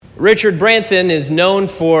Richard Branson is known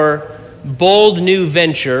for bold new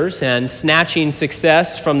ventures and snatching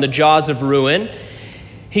success from the jaws of ruin.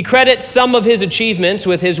 He credits some of his achievements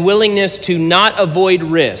with his willingness to not avoid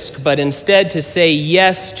risk, but instead to say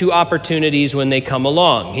yes to opportunities when they come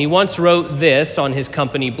along. He once wrote this on his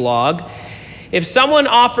company blog: "If someone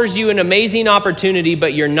offers you an amazing opportunity,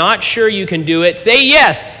 but you're not sure you can do it, say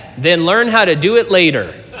yes, then learn how to do it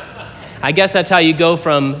later." I guess that's how you go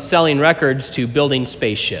from selling records to building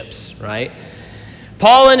spaceships, right?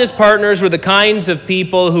 Paul and his partners were the kinds of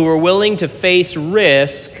people who were willing to face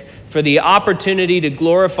risk for the opportunity to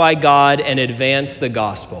glorify God and advance the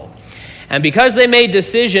gospel. And because they made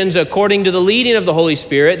decisions according to the leading of the Holy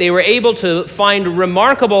Spirit, they were able to find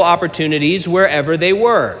remarkable opportunities wherever they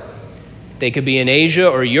were. They could be in Asia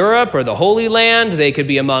or Europe or the Holy Land. They could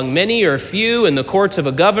be among many or few in the courts of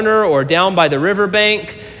a governor or down by the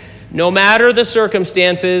riverbank. No matter the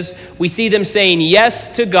circumstances, we see them saying yes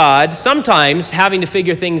to God, sometimes having to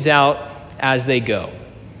figure things out as they go.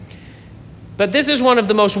 But this is one of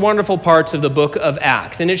the most wonderful parts of the book of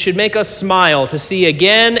Acts, and it should make us smile to see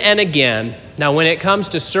again and again. Now, when it comes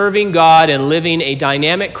to serving God and living a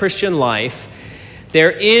dynamic Christian life,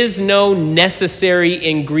 there is no necessary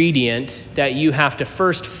ingredient that you have to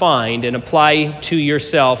first find and apply to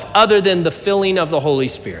yourself other than the filling of the Holy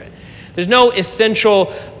Spirit. There's no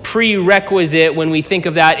essential prerequisite when we think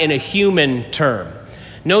of that in a human term.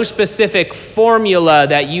 No specific formula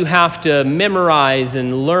that you have to memorize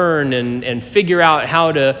and learn and figure out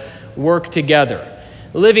how to work together.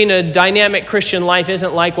 Living a dynamic Christian life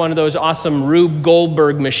isn't like one of those awesome Rube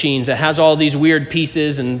Goldberg machines that has all these weird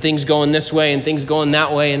pieces and things going this way and things going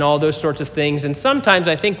that way and all those sorts of things. And sometimes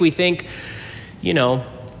I think we think,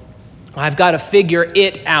 I've got to figure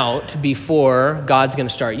it out before God's going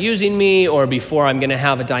to start using me, or before I'm going to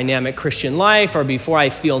have a dynamic Christian life, or before I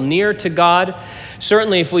feel near to God.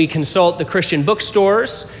 Certainly, if we consult the Christian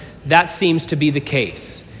bookstores, that seems to be the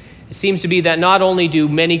case. It seems to be that not only do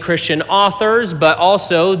many Christian authors, but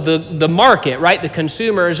also the market, right? The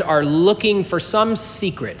consumers are looking for some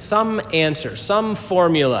secret, some answer, some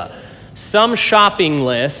formula, some shopping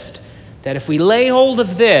list that if we lay hold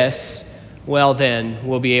of this, well, then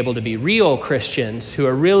we'll be able to be real Christians who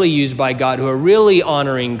are really used by God, who are really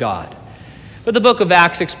honoring God. But the book of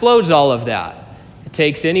Acts explodes all of that. It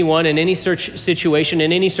takes anyone in any situation,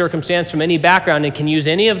 in any circumstance, from any background, and can use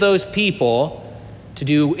any of those people to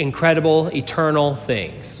do incredible, eternal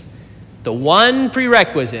things. The one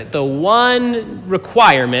prerequisite, the one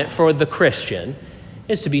requirement for the Christian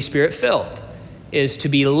is to be Spirit-filled, is to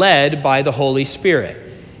be led by the Holy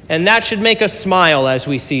Spirit. And that should make us smile as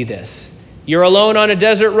we see this. You're alone on a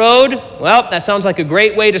desert road? Well, that sounds like a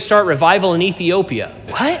great way to start revival in Ethiopia.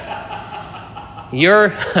 What? You're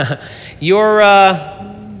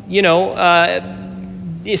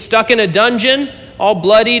stuck in a dungeon, all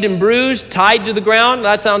bloodied and bruised, tied to the ground.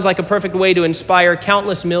 That sounds like a perfect way to inspire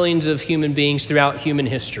countless millions of human beings throughout human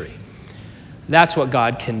history. That's what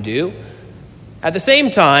God can do. At the same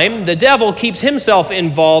time, the devil keeps himself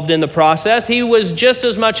involved in the process. He was just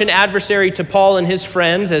as much an adversary to Paul and his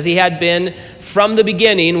friends as he had been from the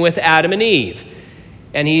beginning with Adam and Eve.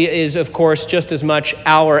 And he is, of course, just as much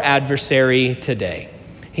our adversary today.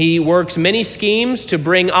 He works many schemes to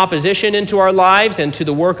bring opposition into our lives and to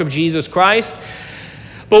the work of Jesus Christ.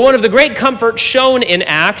 But one of the great comforts shown in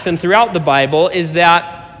Acts and throughout the Bible is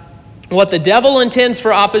that what the devil intends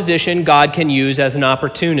for opposition, God can use as an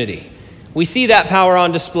opportunity. We see that power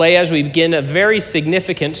on display as we begin a very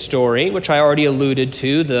significant story, which I already alluded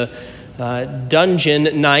to, the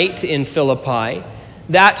dungeon night in Philippi.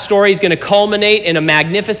 That story is going to culminate in a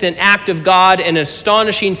magnificent act of God, an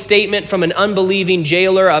astonishing statement from an unbelieving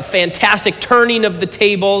jailer, a fantastic turning of the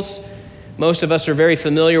tables. Most of us are very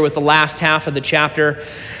familiar with the last half of the chapter.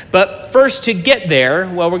 But first, to get there,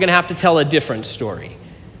 well, we're going to have to tell a different story.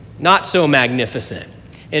 Not so magnificent.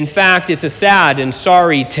 In fact, it's a sad and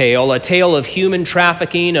sorry tale, a tale of human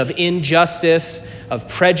trafficking, of injustice, of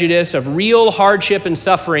prejudice, of real hardship and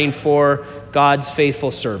suffering for God's faithful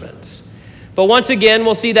servants. But once again,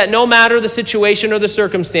 we'll see that no matter the situation or the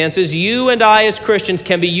circumstances, you and I as Christians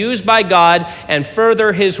can be used by God and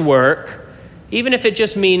further his work, even if it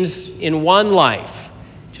just means in one life,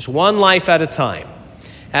 just one life at a time.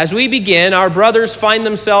 As we begin, our brothers find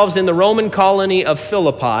themselves in the Roman colony of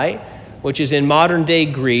Philippi, which is in modern-day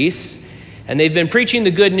Greece, and they've been preaching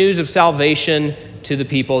the good news of salvation to the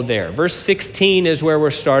people there. Verse 16 is where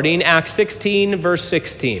we're starting, Acts 16, verse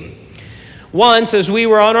 16. Once, as we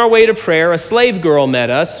were on our way to prayer, a slave girl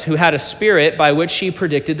met us who had a spirit by which she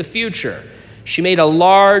predicted the future. She made a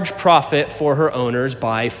large profit for her owners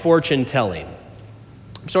by fortune-telling.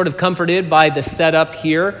 I'm sort of comforted by the setup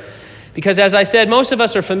here because, as I said, most of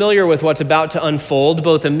us are familiar with what's about to unfold,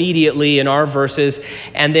 both immediately in our verses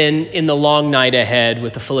and then in the long night ahead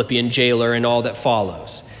with the Philippian jailer and all that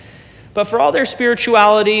follows. But for all their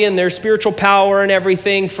spirituality and their spiritual power and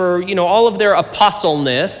everything, for all of their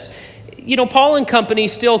apostleness, Paul and company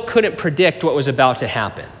still couldn't predict what was about to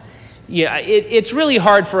happen. Yeah, it's really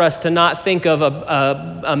hard for us to not think of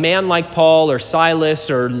a man like Paul or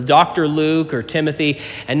Silas or Dr. Luke or Timothy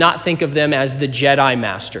and not think of them as the Jedi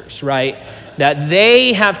masters, right? That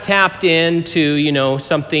they have tapped into,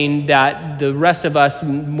 something that the rest of us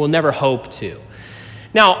will never hope to.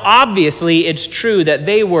 Now, obviously, it's true that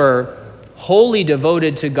they were wholly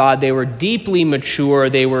devoted to God. They were deeply mature.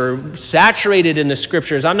 They were saturated in the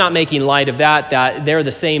scriptures. I'm not making light of that they're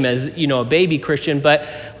the same as, a baby Christian, but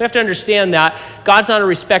we have to understand that God's not a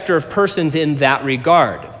respecter of persons in that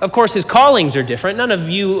regard. Of course, his callings are different. None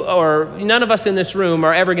of us in this room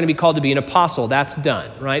are ever going to be called to be an apostle. That's done,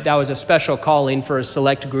 right? That was a special calling for a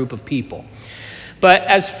select group of people. But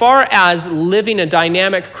as far as living a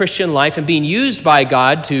dynamic Christian life and being used by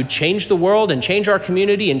God to change the world and change our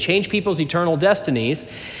community and change people's eternal destinies,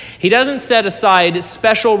 he doesn't set aside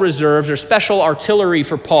special reserves or special artillery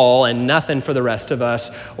for Paul and nothing for the rest of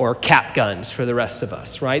us, or cap guns for the rest of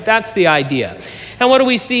us, right? That's the idea. And what do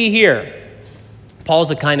we see here? Paul's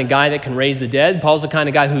the kind of guy that can raise the dead. Paul's the kind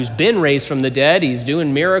of guy who's been raised from the dead. He's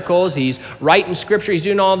doing miracles. He's writing scripture. He's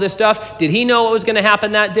doing all of this stuff. Did he know what was going to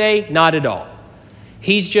happen that day? Not at all.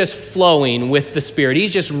 He's just flowing with the Spirit.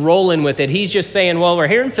 He's just rolling with it. He's just saying, well, we're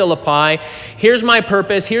here in Philippi. Here's my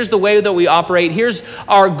purpose. Here's the way that we operate. Here's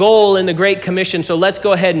our goal in the Great Commission. So let's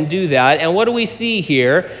go ahead and do that. And what do we see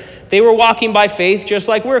here? They were walking by faith just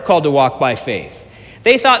like we're called to walk by faith.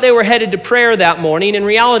 They thought they were headed to prayer that morning. In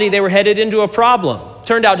reality, they were headed into a problem.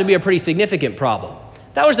 Turned out to be a pretty significant problem.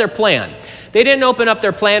 That was their plan. They didn't open up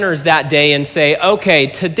their planners that day and say, okay,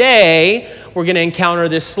 today we're going to encounter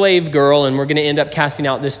this slave girl and we're going to end up casting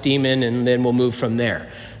out this demon and then we'll move from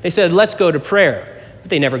there. They said, let's go to prayer. But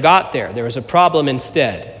they never got there. There was a problem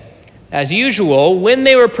instead. As usual, when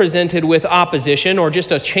they were presented with opposition or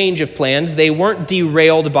just a change of plans, they weren't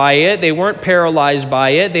derailed by it. They weren't paralyzed by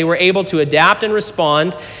it. They were able to adapt and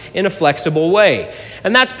respond in a flexible way.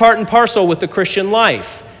 And that's part and parcel with the Christian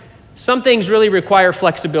life. Some things really require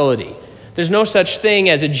flexibility. There's no such thing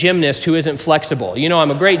as a gymnast who isn't flexible.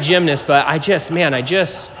 I'm a great gymnast, but I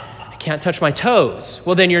can't touch my toes.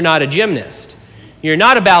 Well, then you're not a gymnast. You're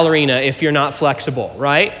not a ballerina if you're not flexible,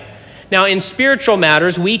 right? Now, in spiritual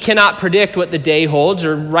matters, we cannot predict what the day holds,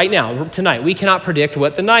 or right now, tonight, we cannot predict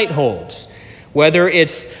what the night holds. Whether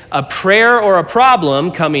it's a prayer or a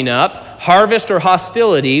problem coming up, harvest or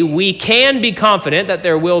hostility, we can be confident that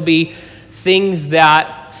there will be things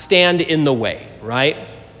that stand in the way, right?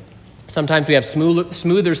 Sometimes we have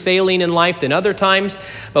smoother sailing in life than other times,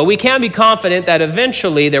 but we can be confident that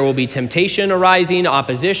eventually there will be temptation arising,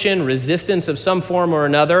 opposition, resistance of some form or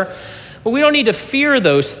another. But we don't need to fear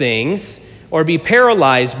those things or be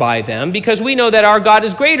paralyzed by them because we know that our God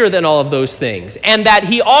is greater than all of those things and that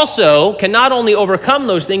he also can not only overcome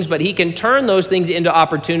those things, but he can turn those things into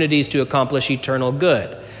opportunities to accomplish eternal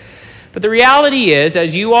good. But the reality is,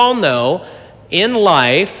 as you all know, in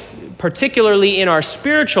life, particularly in our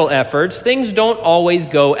spiritual efforts, things don't always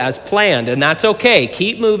go as planned, and that's okay.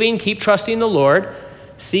 Keep moving, keep trusting the Lord,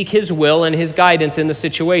 seek his will and his guidance in the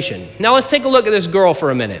situation. Now let's take a look at this girl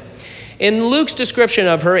for a minute. In Luke's description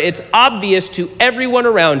of her, it's obvious to everyone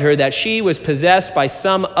around her that she was possessed by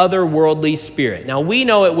some otherworldly spirit. Now we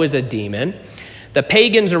know it was a demon. The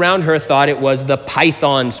pagans around her thought it was the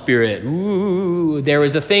Python spirit. Ooh, there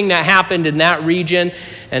was a thing that happened in that region,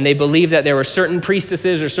 and they believed that there were certain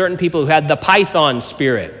priestesses or certain people who had the Python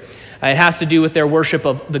spirit. It has to do with their worship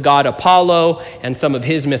of the god Apollo and some of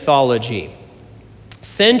his mythology.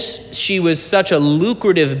 Since she was such a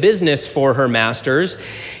lucrative business for her masters,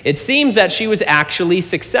 it seems that she was actually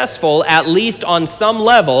successful, at least on some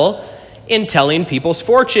level, in telling people's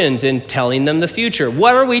fortunes, in telling them the future.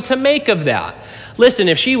 What are we to make of that? Listen,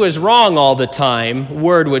 if she was wrong all the time,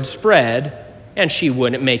 word would spread, and she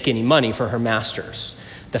wouldn't make any money for her masters.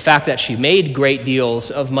 The fact that she made great deals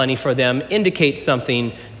of money for them indicates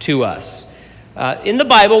something to us. In the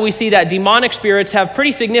Bible, we see that demonic spirits have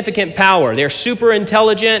pretty significant power. They're super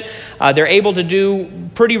intelligent. They're able to do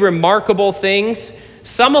pretty remarkable things,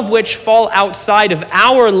 some of which fall outside of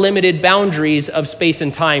our limited boundaries of space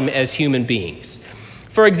and time as human beings.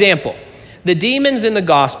 For example, the demons in the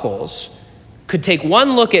Gospels could take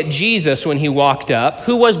one look at Jesus when he walked up,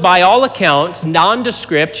 who was by all accounts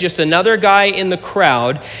nondescript, just another guy in the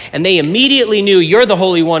crowd, and they immediately knew, you're the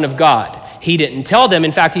Holy One of God. He didn't tell them.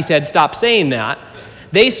 In fact, he said, stop saying that.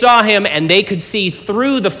 They saw him and they could see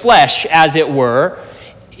through the flesh, as it were,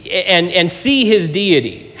 and see his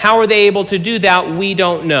deity. How are they able to do that? We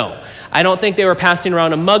don't know. I don't think they were passing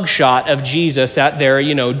around a mugshot of Jesus at their,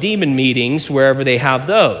 demon meetings, wherever they have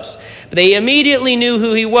those. But they immediately knew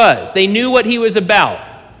who he was. They knew what he was about.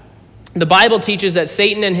 The Bible teaches that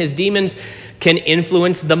Satan and his demons can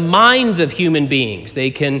influence the minds of human beings.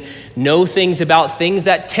 They can know things about things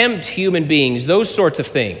that tempt human beings, those sorts of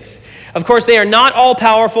things. Of course, they are not all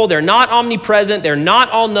powerful. They're not omnipresent. They're not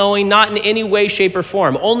all knowing, not in any way, shape, or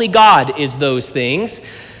form. Only God is those things.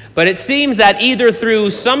 But it seems that either through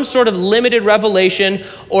some sort of limited revelation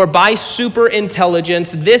or by super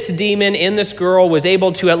intelligence, this demon in this girl was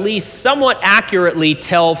able to at least somewhat accurately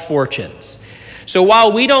tell fortunes. So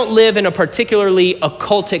while we don't live in a particularly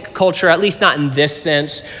occultic culture, at least not in this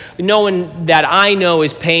sense, no one that I know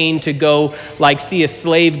is paying to go see a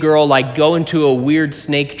slave girl, go into a weird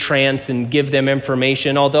snake trance and give them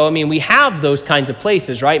information. Although, we have those kinds of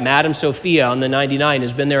places, right? Madame Sophia on the 99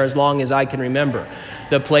 has been there as long as I can remember.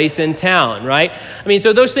 The place in town, right?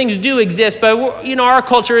 So those things do exist, but our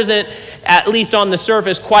culture isn't, at least on the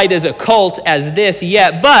surface, quite as occult as this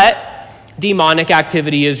yet, but demonic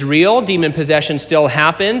activity is real. Demon possession still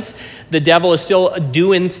happens. The devil is still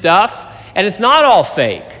doing stuff, and it's not all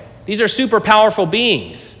fake. These are super powerful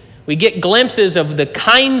beings. We get glimpses of the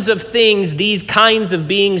kinds of things these kinds of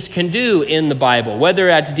beings can do in the Bible, whether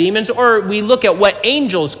that's demons or we look at what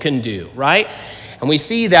angels can do, right? And we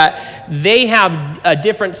see that they have a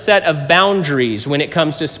different set of boundaries when it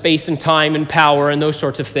comes to space and time and power and those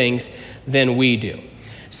sorts of things than we do.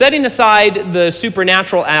 Setting aside the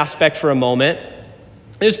supernatural aspect for a moment,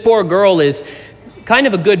 this poor girl is kind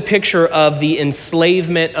of a good picture of the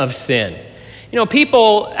enslavement of sin.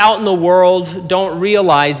 People out in the world don't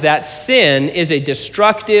realize that sin is a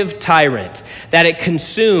destructive tyrant, that it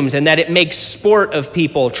consumes and that it makes sport of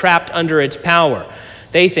people trapped under its power.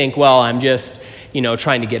 They think, well, I'm just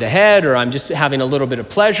trying to get ahead, or I'm just having a little bit of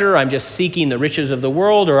pleasure, I'm just seeking the riches of the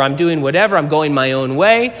world, or I'm doing whatever, I'm going my own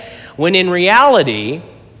way. When in reality,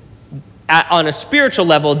 on a spiritual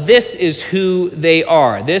level, this is who they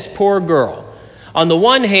are, this poor girl. On the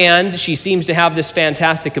one hand, she seems to have this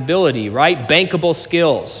fantastic ability, right? Bankable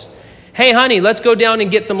skills. Hey, honey, let's go down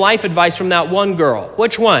and get some life advice from that one girl.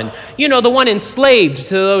 Which one? The one enslaved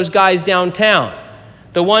to those guys downtown.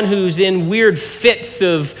 The one who's in weird fits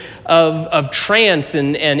of trance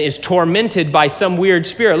and is tormented by some weird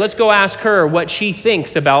spirit. Let's go ask her what she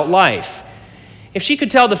thinks about life. If she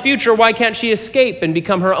could tell the future, why can't she escape and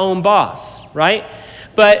become her own boss, right?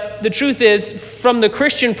 But the truth is, from the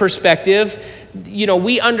Christian perspective,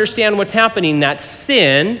 we understand what's happening, that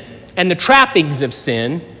sin and the trappings of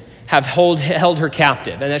sin have held her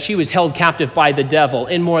captive, and that she was held captive by the devil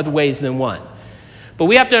in more ways than one. But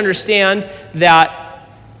we have to understand that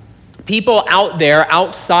people out there,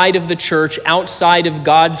 outside of the church, outside of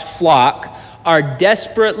God's flock, are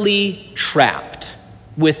desperately trapped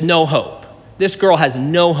with no hope. This girl has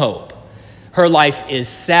no hope. Her life is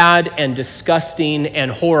sad and disgusting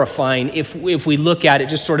and horrifying if we look at it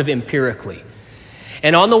just sort of empirically.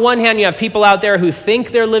 And on the one hand, you have people out there who think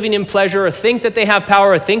they're living in pleasure, or think that they have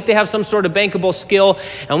power, or think they have some sort of bankable skill,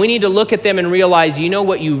 and we need to look at them and realize,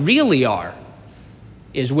 what you really are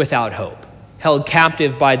is without hope, held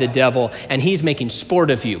captive by the devil, and he's making sport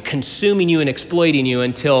of you, consuming you and exploiting you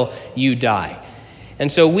until you die.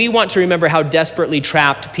 And so we want to remember how desperately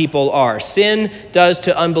trapped people are. Sin does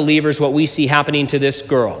to unbelievers what we see happening to this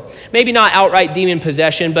girl. Maybe not outright demon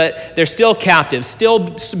possession, but they're still captive,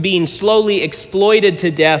 still being slowly exploited to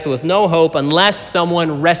death with no hope unless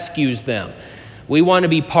someone rescues them. We want to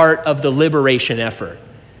be part of the liberation effort.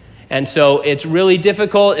 And so it's really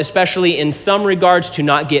difficult, especially in some regards, to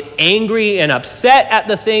not get angry and upset at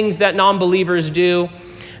the things that non-believers do.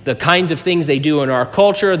 The kinds of things they do in our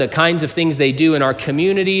culture, the kinds of things they do in our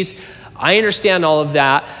communities. I understand all of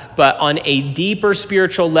that, but on a deeper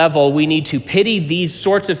spiritual level, we need to pity these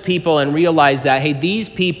sorts of people and realize that, hey, these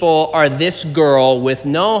people are this girl with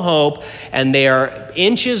no hope, and they are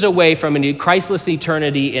inches away from a Christless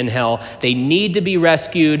eternity in hell. They need to be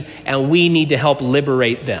rescued, and we need to help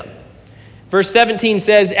liberate them. Verse 17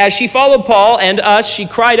 says, as she followed Paul and us, she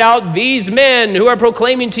cried out, these men who are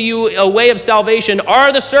proclaiming to you a way of salvation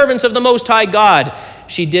are the servants of the Most High God.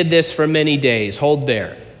 She did this for many days. Hold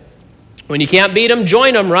there. When you can't beat them,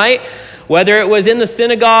 join them, right? Whether it was in the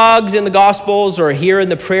synagogues, in the Gospels, or here in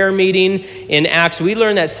the prayer meeting in Acts, we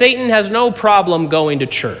learn that Satan has no problem going to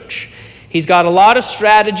church. He's got a lot of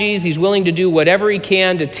strategies. He's willing to do whatever he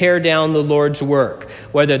can to tear down the Lord's work,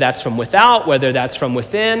 whether that's from without, whether that's from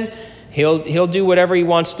within. He'll do whatever he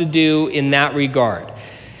wants to do in that regard.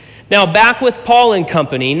 Now, back with Paul and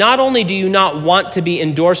company, not only do you not want to be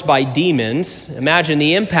endorsed by demons, imagine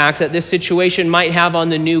the impact that this situation might have on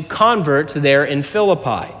the new converts there in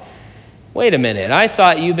Philippi. Wait a minute, I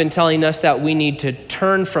thought you've been telling us that we need to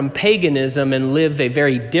turn from paganism and live a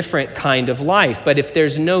very different kind of life. But if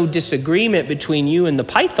there's no disagreement between you and the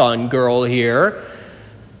Python girl here,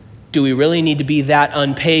 do we really need to be that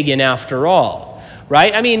unpagan after all?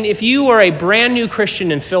 Right? I mean, if you were a brand new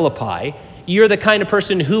Christian in Philippi, you're the kind of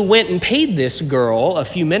person who went and paid this girl a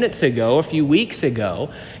few minutes ago, a few weeks ago.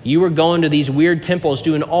 You were going to these weird temples,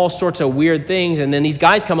 doing all sorts of weird things, and then these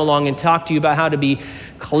guys come along and talk to you about how to be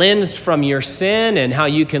cleansed from your sin and how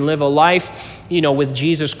you can live a life, with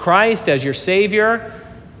Jesus Christ as your Savior.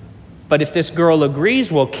 But if this girl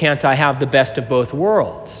agrees, well, can't I have the best of both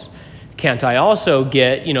worlds? Can't I also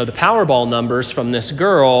get, the Powerball numbers from this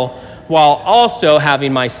girl while also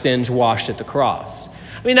having my sins washed at the cross?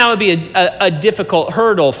 I mean, that would be a difficult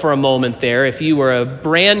hurdle for a moment there if you were a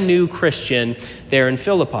brand new Christian there in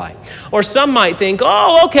Philippi. Or some might think,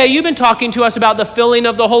 oh, okay, you've been talking to us about the filling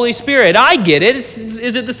of the Holy Spirit. I get it.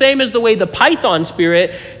 Is it the same as the way the Python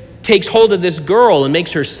spirit takes hold of this girl and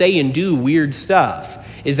makes her say and do weird stuff?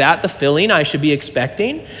 Is that the filling I should be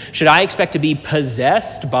expecting? Should I expect to be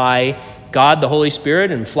possessed by God, the Holy Spirit,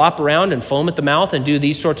 and flop around and foam at the mouth and do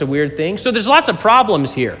these sorts of weird things? So there's lots of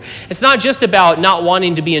problems here. It's not just about not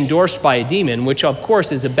wanting to be endorsed by a demon, which of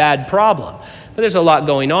course is a bad problem, but there's a lot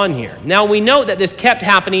going on here. Now we note that this kept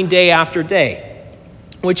happening day after day,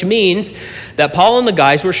 which means that Paul and the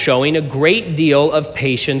guys were showing a great deal of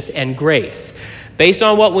patience and grace. Based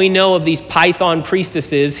on what we know of these Python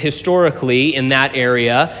priestesses historically in that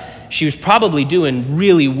area, she was probably doing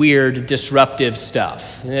really weird, disruptive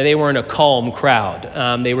stuff. They weren't a calm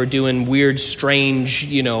crowd. They were doing weird, strange,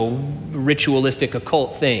 ritualistic,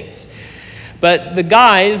 occult things. But the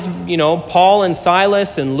guys, Paul and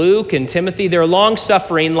Silas and Luke and Timothy, they're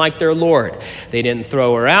long-suffering like their Lord. They didn't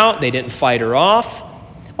throw her out. They didn't fight her off.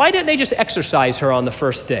 Why didn't they just exorcise her on the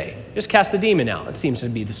first day? Just cast the demon out. It seems to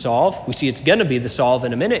be the solve. We see it's going to be the solve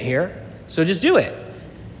in a minute here. So just do it.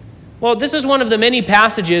 Well, this is one of the many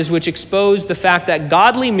passages which expose the fact that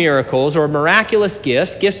godly miracles or miraculous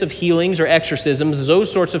gifts of healings or exorcisms,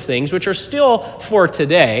 those sorts of things, which are still for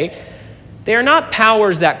today, they are not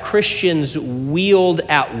powers that Christians wield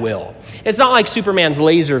at will. It's not like Superman's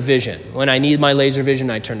laser vision. When I need my laser vision,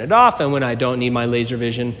 I turn it off, and when I don't need my laser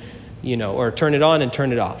vision, or turn it on and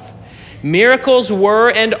turn it off. Miracles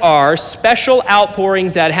were and are special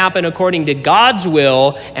outpourings that happen according to God's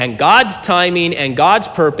will and God's timing and God's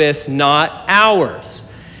purpose, not ours.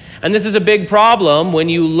 And this is a big problem when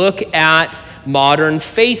you look at modern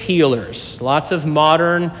faith healers. Lots of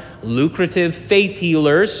modern, lucrative faith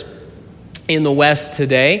healers in the West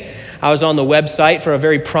today. I was on the website for a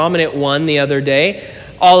very prominent one the other day.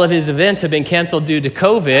 All of his events have been canceled due to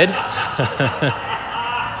COVID.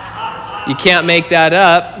 You can't make that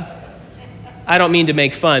up. I don't mean to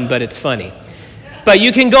make fun, but it's funny. But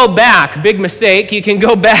you can go back, big mistake, you can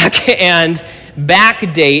go back and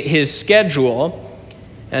backdate his schedule.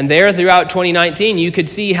 And there throughout 2019, you could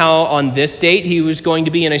see how on this date he was going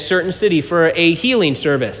to be in a certain city for a healing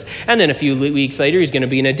service. And then a few weeks later, he's going to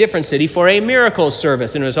be in a different city for a miracles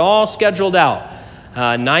service. And it was all scheduled out,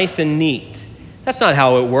 nice and neat. That's not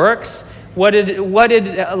how it works. What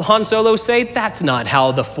did Han Solo say? That's not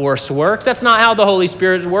how the Force works. That's not how the Holy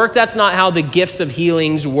Spirit works. That's not how the gifts of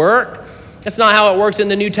healings work. That's not how it works in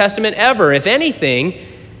the New Testament ever. If anything,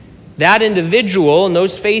 that individual and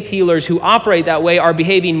those faith healers who operate that way are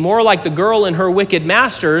behaving more like the girl and her wicked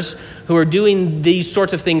masters who are doing these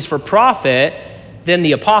sorts of things for profit than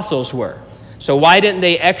the apostles were. So why didn't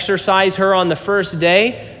they exorcise her on the first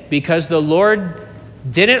day? Because the Lord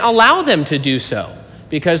didn't allow them to do so.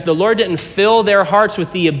 Because the Lord didn't fill their hearts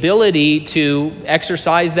with the ability to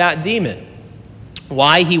exorcise that demon.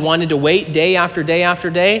 Why he wanted to wait day after day after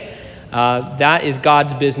day, that is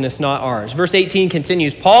God's business, not ours. Verse 18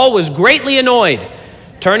 continues, Paul was greatly annoyed.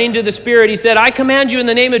 Turning to the Spirit, he said, I command you in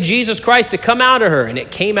the name of Jesus Christ to come out of her. And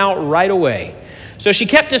it came out right away. So she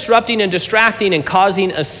kept disrupting and distracting and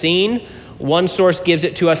causing a scene. One source gives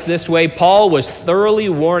it to us this way, Paul was thoroughly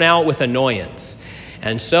worn out with annoyance.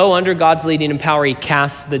 And so, under God's leading and power, he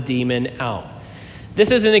casts the demon out. This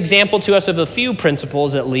is an example to us of a few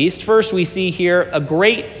principles, at least. First, we see here a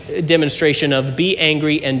great demonstration of be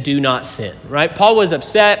angry and do not sin, right? Paul was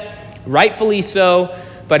upset, rightfully so,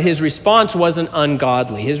 but his response wasn't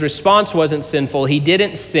ungodly. His response wasn't sinful. He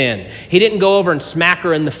didn't sin. He didn't go over and smack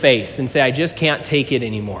her in the face and say, I just can't take it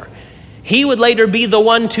anymore. He would later be the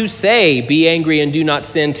one to say, be angry and do not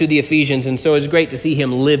sin to the Ephesians. And so it's great to see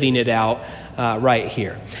him living it out right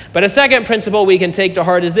here. But a second principle we can take to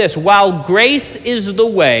heart is this: while grace is the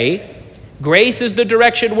way, grace is the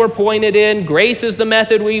direction we're pointed in, grace is the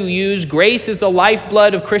method we use, grace is the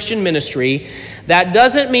lifeblood of Christian ministry, that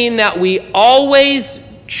doesn't mean that we always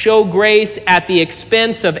show grace at the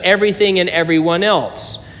expense of everything and everyone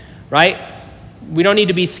else, right? We don't need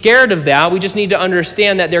to be scared of that. We just need to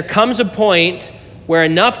understand that there comes a point where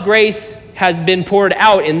enough grace has been poured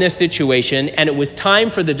out in this situation, and it was time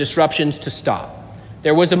for the disruptions to stop.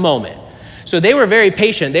 There was a moment. So they were very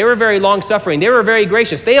patient. They were very long-suffering. They were very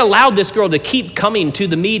gracious. They allowed this girl to keep coming to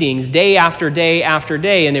the meetings day after day after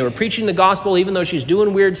day, and they were preaching the gospel even though she's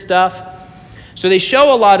doing weird stuff. So they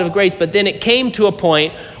show a lot of grace, but then it came to a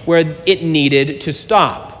point where it needed to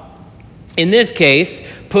stop. In this case,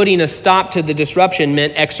 putting a stop to the disruption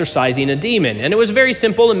meant exorcising a demon. And it was very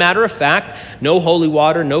simple and matter of fact. No holy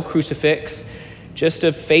water, no crucifix, just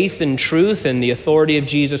a faith and truth and the authority of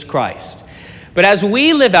Jesus Christ. But as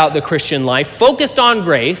we live out the Christian life, focused on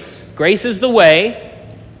grace, grace is the way,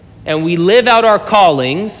 and we live out our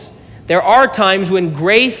callings, there are times when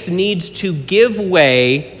grace needs to give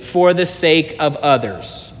way for the sake of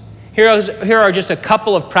others. Here are just a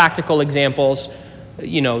couple of practical examples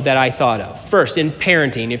that I thought of. First, in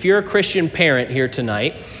parenting, if you're a Christian parent here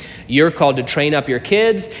tonight, you're called to train up your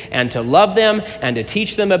kids and to love them and to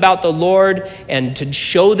teach them about the Lord and to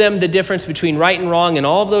show them the difference between right and wrong and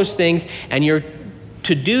all of those things, and you're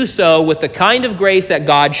to do so with the kind of grace that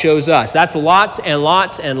God shows us. That's lots and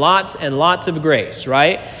lots and lots and lots of grace,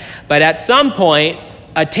 right? But at some point,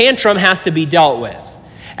 a tantrum has to be dealt with.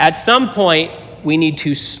 At some point, we need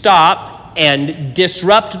to stop and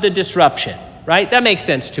disrupt the disruption. Right? That makes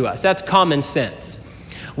sense to us. That's common sense.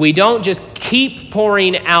 We don't just keep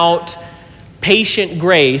pouring out patient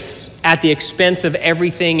grace at the expense of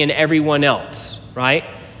everything and everyone else, right?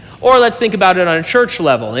 Or let's think about it on a church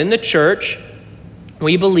level. In the church,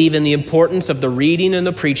 we believe in the importance of the reading and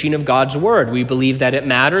the preaching of God's word. We believe that it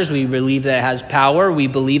matters. We believe that it has power. We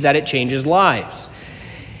believe that it changes lives.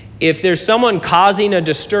 If there's someone causing a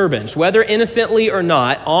disturbance, whether innocently or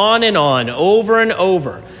not, on and on, over and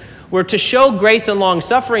over, we're to show grace and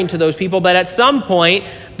long-suffering to those people, but at some point,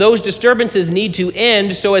 those disturbances need to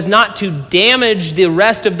end so as not to damage the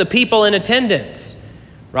rest of the people in attendance,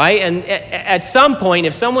 right? And at some point,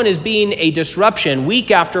 if someone is being a disruption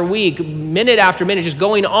week after week, minute after minute, just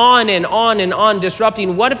going on and on and on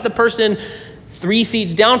disrupting, what if the person 3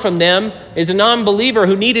 seats down from them is a non-believer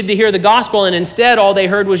who needed to hear the gospel, and instead all they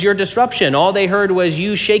heard was your disruption. All they heard was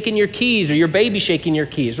you shaking your keys or your baby shaking your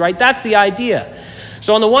keys, right? That's the idea.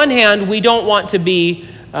 So on the one hand, we don't want to be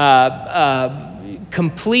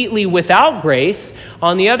completely without grace.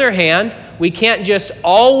 On the other hand, we can't just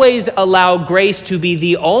always allow grace to be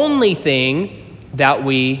the only thing that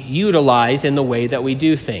we utilize in the way that we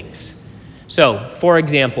do things. So, for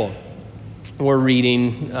example, we're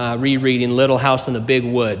rereading Little House in the Big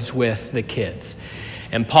Woods with the kids.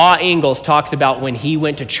 And Pa Ingalls talks about when he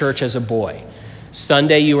went to church as a boy.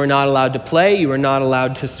 Sunday, you were not allowed to play. You were not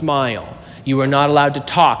allowed to smile. You were not allowed to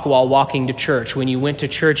talk while walking to church. When you went to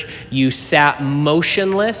church, you sat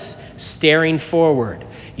motionless, staring forward.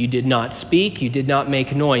 You did not speak. You did not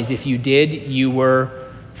make noise. If you did, you were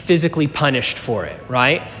physically punished for it,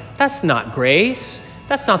 right? That's not grace.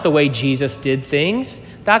 That's not the way Jesus did things.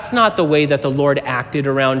 That's not the way that the Lord acted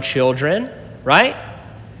around children, right?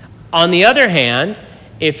 On the other hand,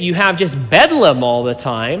 if you have just bedlam all the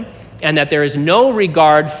time, and that there is no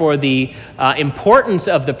regard for the importance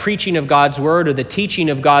of the preaching of God's word or the teaching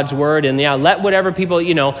of God's word, and let whatever people,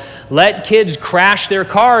 let kids crash their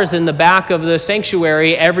cars in the back of the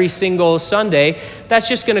sanctuary every single Sunday, that's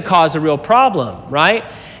just going to cause a real problem, right?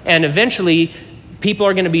 And eventually, people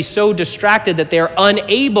are going to be so distracted that they're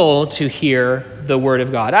unable to hear the word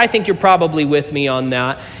of God. I think you're probably with me on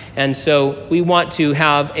that. And so we want to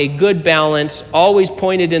have a good balance, always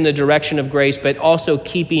pointed in the direction of grace, but also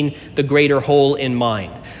keeping the greater whole in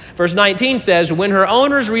mind. Verse 19 says, when her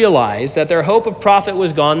owners realized that their hope of profit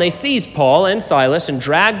was gone, they seized Paul and Silas and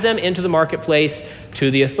dragged them into the marketplace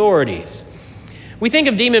to the authorities. We think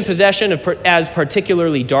of demon possession as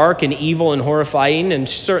particularly dark and evil and horrifying, and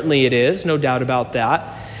certainly it is, no doubt about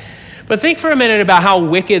that. But think for a minute about how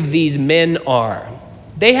wicked these men are.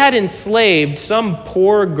 They had enslaved some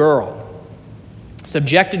poor girl,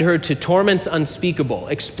 subjected her to torments unspeakable,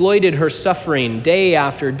 exploited her suffering day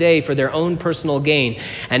after day for their own personal gain.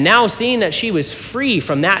 And now, seeing that she was free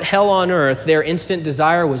from that hell on earth, their instant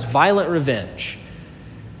desire was violent revenge.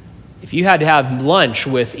 If you had to have lunch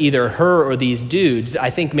with either her or these dudes,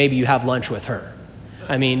 I think maybe you have lunch with her.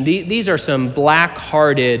 I mean, these are some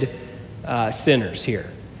black-hearted sinners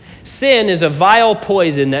here. Sin is a vile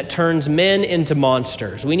poison that turns men into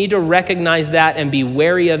monsters. We need to recognize that and be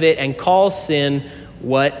wary of it and call sin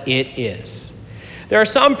what it is. There are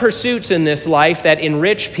some pursuits in this life that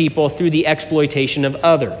enrich people through the exploitation of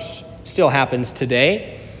others. Still happens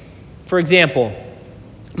today. For example,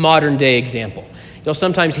 modern day example. You'll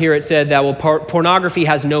sometimes hear it said that, well, pornography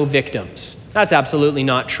has no victims. That's absolutely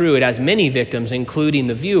not true. It has many victims, including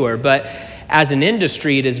the viewer, but as an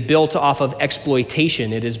industry, it is built off of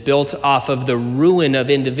exploitation. It is built off of the ruin of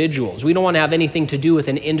individuals. We don't want to have anything to do with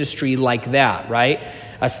an industry like that, right?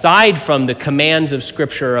 Aside from the commands of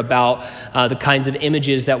Scripture about the kinds of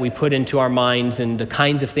images that we put into our minds and the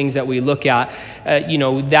kinds of things that we look at,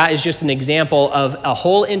 that is just an example of a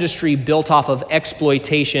whole industry built off of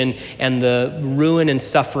exploitation and the ruin and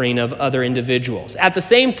suffering of other individuals. At the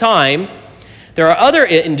same time, there are other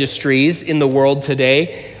industries in the world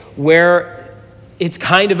today where it's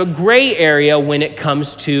kind of a gray area when it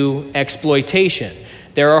comes to exploitation.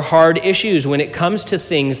 There are hard issues when it comes to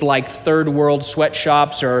things like third world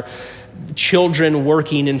sweatshops or children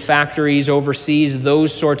working in factories overseas,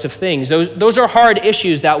 those sorts of things. Those are hard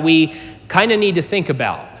issues that we kind of need to think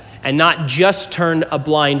about and not just turn a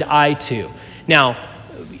blind eye to. Now,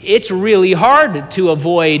 it's really hard to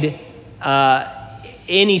avoid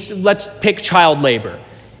let's pick child labor.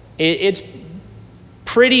 It's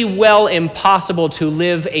pretty well impossible to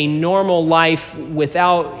live a normal life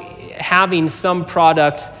without having some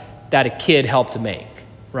product that a kid helped to make,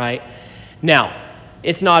 right? Now,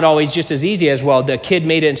 it's not always just as easy as, well, the kid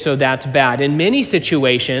made it and so that's bad. In many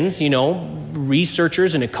situations,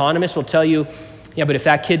 researchers and economists will tell you, yeah, but if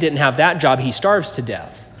that kid didn't have that job, he starves to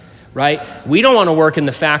death, right? We don't want to work in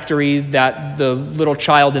the factory that the little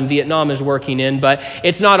child in Vietnam is working in, but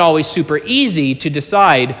it's not always super easy to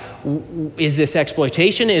decide, is this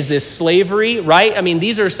exploitation? Is this slavery, right? I mean,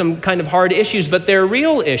 these are some kind of hard issues, but they're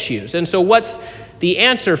real issues. And so what's the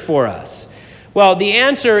answer for us? Well, the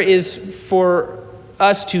answer is for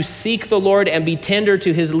us to seek the Lord and be tender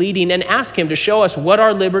to his leading and ask him to show us what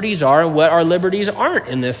our liberties are and what our liberties aren't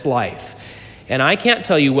in this life. And I can't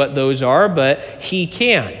tell you what those are, but he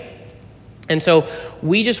can. And so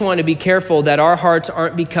we just want to be careful that our hearts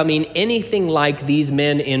aren't becoming anything like these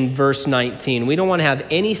men in verse 19. We don't want to have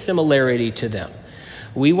any similarity to them.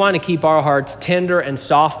 We want to keep our hearts tender and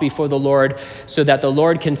soft before the Lord so that the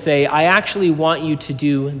Lord can say, I actually want you to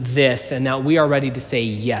do this, and that we are ready to say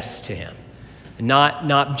yes to him.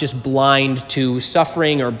 Not just blind to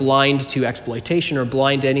suffering or blind to exploitation or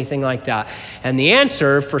blind to anything like that. And the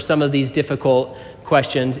answer for some of these difficult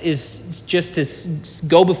questions is just to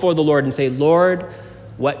go before the Lord and say, Lord,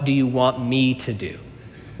 what do you want me to do?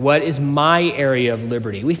 What is my area of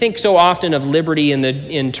liberty? We think so often of liberty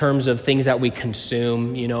in terms of things that we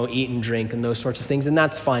consume, eat and drink and those sorts of things, and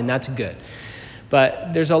that's fine, that's good.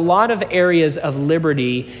 But there's a lot of areas of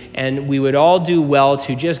liberty, and we would all do well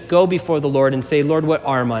to just go before the Lord and say, Lord, what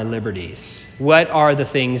are my liberties? What are the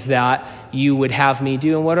things that you would have me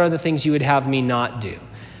do, and what are the things you would have me not do?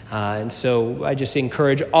 And so I just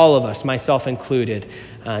encourage all of us, myself included,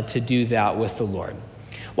 to do that with the Lord.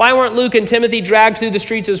 Why weren't Luke and Timothy dragged through the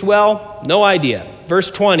streets as well? No idea. Verse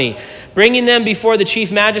 20, bringing them before the chief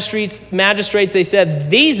magistrates, they said,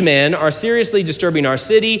 these men are seriously disturbing our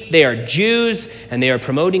city. They are Jews, and they are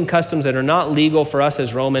promoting customs that are not legal for us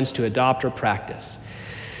as Romans to adopt or practice.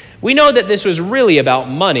 We know that this was really about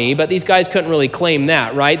money, but these guys couldn't really claim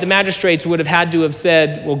that, right? The magistrates would have had to have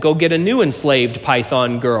said, well, go get a new enslaved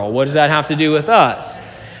Python girl. What does that have to do with us?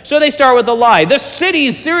 So they start with a lie. The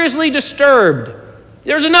city's seriously disturbed.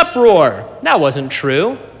 There's an uproar. That wasn't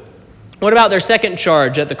true. What about their second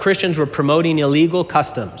charge, that the Christians were promoting illegal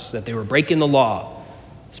customs, that they were breaking the law?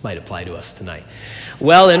 This might apply to us tonight.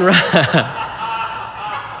 Well,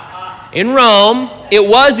 in Rome, it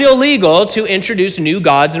was illegal to introduce new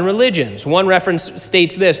gods and religions. One reference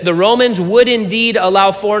states this: the Romans would indeed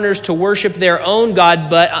allow foreigners to worship their own God,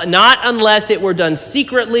 but not unless it were done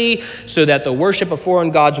secretly, so that the worship of foreign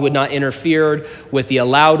gods would not interfere with the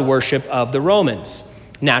allowed worship of the Romans.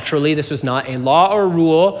 Naturally, this was not a law or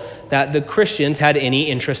rule that the Christians had any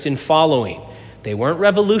interest in following. They weren't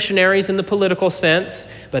revolutionaries in the political sense,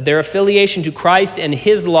 but their affiliation to Christ and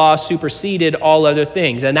his law superseded all other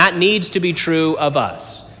things. And that needs to be true of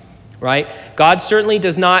us, right? God certainly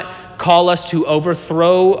does not call us to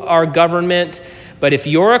overthrow our government, but if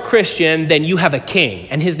you're a Christian, then you have a king,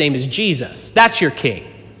 and his name is Jesus. That's your king,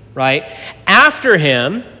 right? After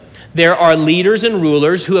him, there are leaders and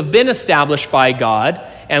rulers who have been established by God,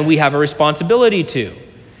 and we have a responsibility to.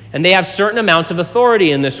 And they have certain amounts of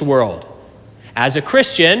authority in this world. As a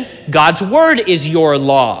Christian, God's word is your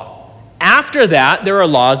law. After that, there are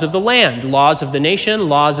laws of the land, laws of the nation,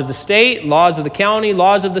 laws of the state, laws of the county,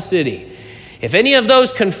 laws of the city. If any of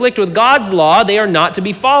those conflict with God's law, they are not to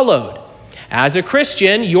be followed. As a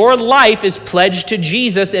Christian, your life is pledged to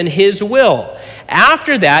Jesus and his will.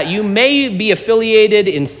 After that, you may be affiliated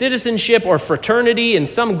in citizenship or fraternity in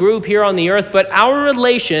some group here on the earth, but our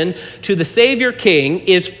relation to the Savior King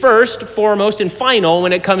is first, foremost, and final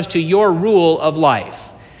when it comes to your rule of life.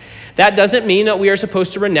 That doesn't mean that we are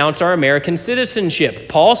supposed to renounce our American citizenship.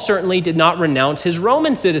 Paul certainly did not renounce his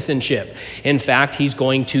Roman citizenship. In fact, he's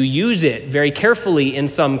going to use it very carefully in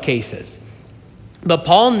some cases. But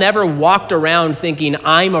Paul never walked around thinking,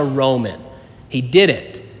 I'm a Roman. He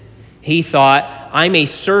didn't. He thought, I'm a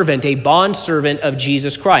servant, a bondservant of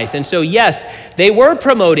Jesus Christ. And so, yes, they were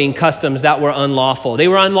promoting customs that were unlawful. They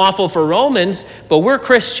were unlawful for Romans, but we're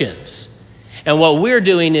Christians. And what we're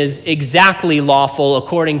doing is exactly lawful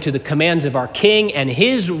according to the commands of our King and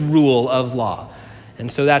his rule of law.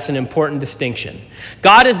 And so that's an important distinction.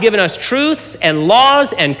 God has given us truths and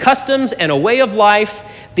laws and customs and a way of life.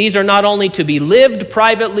 These are not only to be lived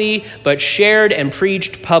privately, but shared and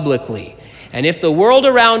preached publicly. And if the world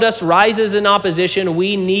around us rises in opposition,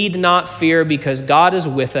 we need not fear because God is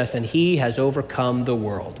with us and he has overcome the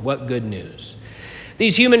world. What good news.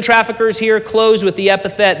 These human traffickers here close with the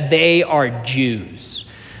epithet, they are Jews.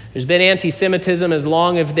 There's been anti-Semitism as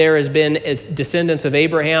long as there has been descendants of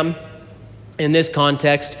Abraham. In this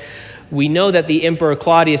context, we know that the Emperor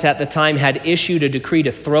Claudius at the time had issued a decree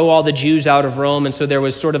to throw all the Jews out of Rome, and so there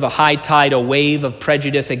was sort of a high tide, a wave of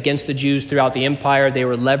prejudice against the Jews throughout the empire. They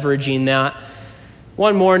were leveraging that.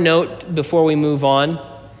 One more note before we move on.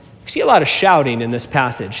 We see a lot of shouting in this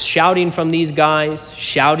passage. Shouting from these guys,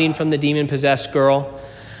 shouting from the demon-possessed girl.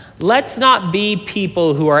 Let's not be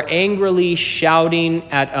people who are angrily shouting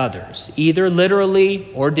at others, either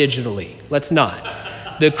literally or digitally. Let's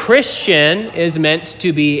not. The Christian is meant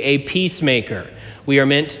to be a peacemaker. We are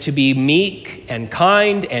meant to be meek and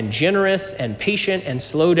kind and generous and patient and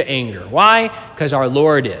slow to anger. Why? Because our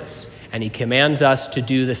Lord is, and he commands us to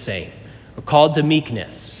do the same. We're called to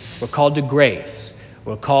meekness. We're called to grace.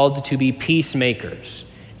 We're called to be peacemakers.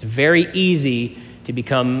 It's very easy to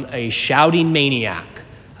become a shouting maniac,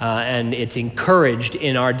 and it's encouraged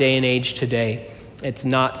in our day and age today. It's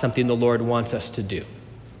not something the Lord wants us to do.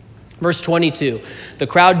 Verse 22, the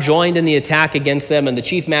crowd joined in the attack against them, and the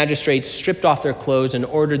chief magistrates stripped off their clothes and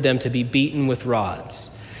ordered them to be beaten with rods.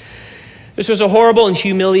 This was a horrible and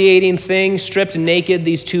humiliating thing. Stripped naked,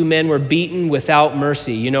 these two men were beaten without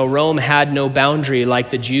mercy. You know, Rome had no boundary like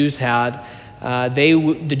the Jews had.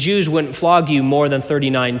 The Jews wouldn't flog you more than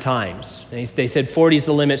 39 times. They said 40 is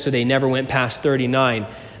the limit, so they never went past 39.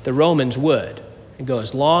 The Romans would and go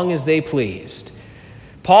as long as they pleased.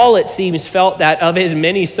 Paul, it seems, felt that of his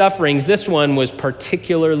many sufferings, this one was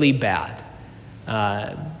particularly bad.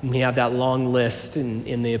 We have that long list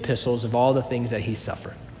in the epistles of all the things that he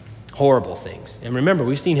suffered. Horrible things. And remember,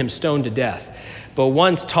 we've seen him stoned to death. But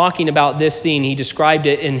once talking about this scene, he described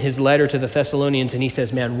it in his letter to the Thessalonians, and he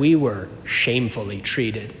says, man, we were shamefully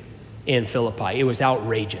treated in Philippi. It was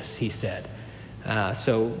outrageous, he said.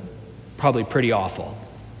 So probably pretty awful.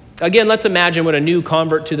 Again, let's imagine what a new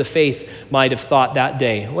convert to the faith might have thought that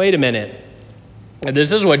day. Wait a minute.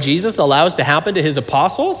 This is what Jesus allows to happen to his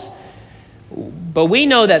apostles? But we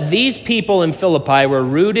know that these people in Philippi were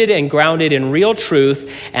rooted and grounded in real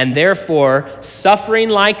truth, and therefore suffering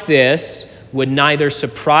like this would neither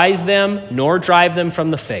surprise them nor drive them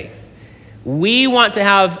from the faith. We want to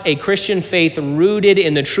have a Christian faith rooted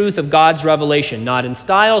in the truth of God's revelation, not in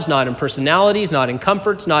styles, not in personalities, not in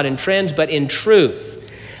comforts, not in trends, but in truth.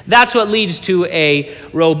 That's what leads to a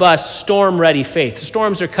robust, storm-ready faith.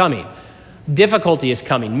 Storms are coming. Difficulty is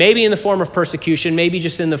coming, maybe in the form of persecution, maybe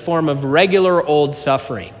just in the form of regular old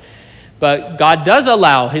suffering. But God does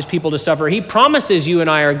allow his people to suffer. He promises you and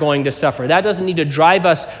I are going to suffer. That doesn't need to drive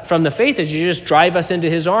us from the faith. It should just drive us into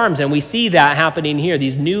his arms. And we see that happening here.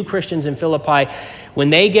 These new Christians in Philippi, when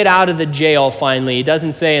they get out of the jail finally, it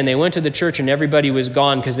doesn't say, and they went to the church and everybody was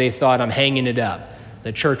gone because they thought, I'm hanging it up.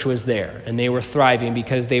 The church was there, and they were thriving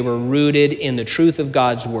because they were rooted in the truth of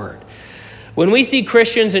God's word. When we see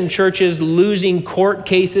Christians and churches losing court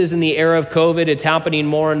cases in the era of COVID, it's happening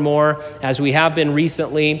more and more, as we have been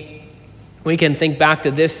recently. We can think back to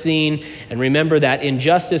this scene and remember that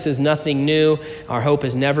injustice is nothing new. Our hope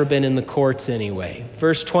has never been in the courts anyway.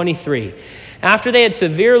 Verse 23, after they had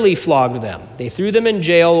severely flogged them, they threw them in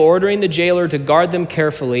jail, ordering the jailer to guard them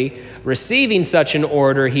carefully. Receiving such an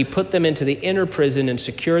order, he put them into the inner prison and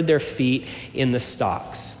secured their feet in the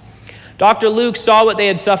stocks. Dr. Luke saw what they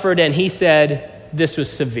had suffered, and he said, this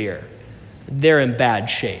was severe. They're in bad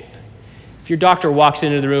shape. If your doctor walks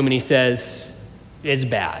into the room and he says, it's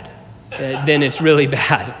bad, then it's really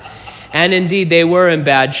bad. And indeed, they were in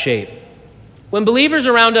bad shape. When believers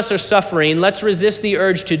around us are suffering, let's resist the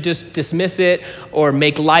urge to just dismiss it or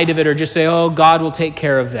make light of it or just say, oh, God will take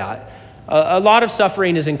care of that. A lot of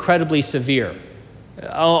suffering is incredibly severe,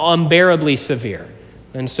 unbearably severe.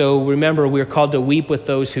 And so remember, we're called to weep with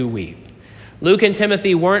those who weep. Luke and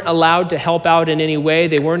Timothy weren't allowed to help out in any way.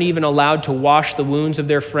 They weren't even allowed to wash the wounds of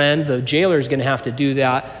their friend. The jailer is going to have to do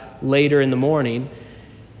that later in the morning.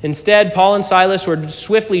 Instead, Paul and Silas were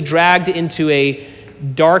swiftly dragged into a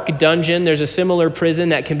dark dungeon. There's a similar prison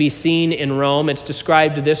that can be seen in Rome. It's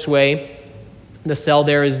described this way. The cell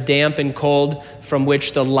there is damp and cold, from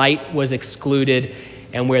which the light was excluded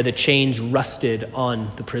and where the chains rusted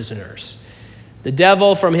on the prisoners. The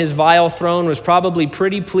devil from his vile throne was probably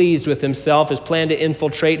pretty pleased with himself. His plan to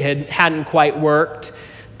infiltrate hadn't quite worked,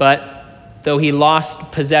 but though he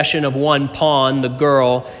lost possession of one pawn, the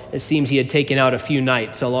girl, it seems he had taken out a few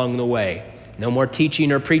knights along the way. No more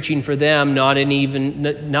teaching or preaching for them, not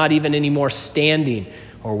even any more standing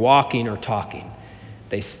or walking or talking.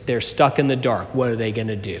 They're stuck in the dark. What are they going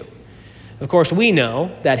to do? Of course, we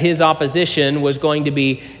know that his opposition was going to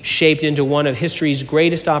be shaped into one of history's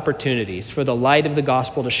greatest opportunities for the light of the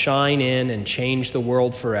gospel to shine in and change the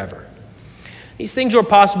world forever. These things were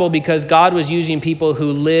possible because God was using people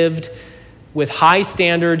who lived with high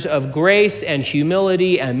standards of grace and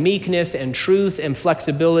humility and meekness and truth and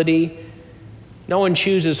flexibility. No one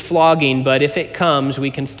chooses flogging, but if it comes, we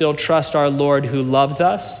can still trust our Lord who loves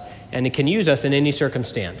us and it can use us in any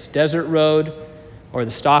circumstance, desert road or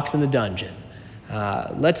the stocks in the dungeon.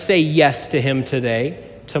 Let's say yes to him today,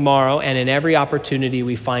 tomorrow, and in every opportunity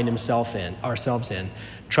we find ourselves in,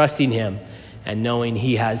 trusting him and knowing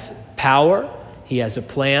he has power, he has a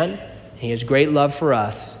plan, he has great love for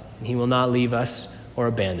us, and he will not leave us or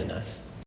abandon us.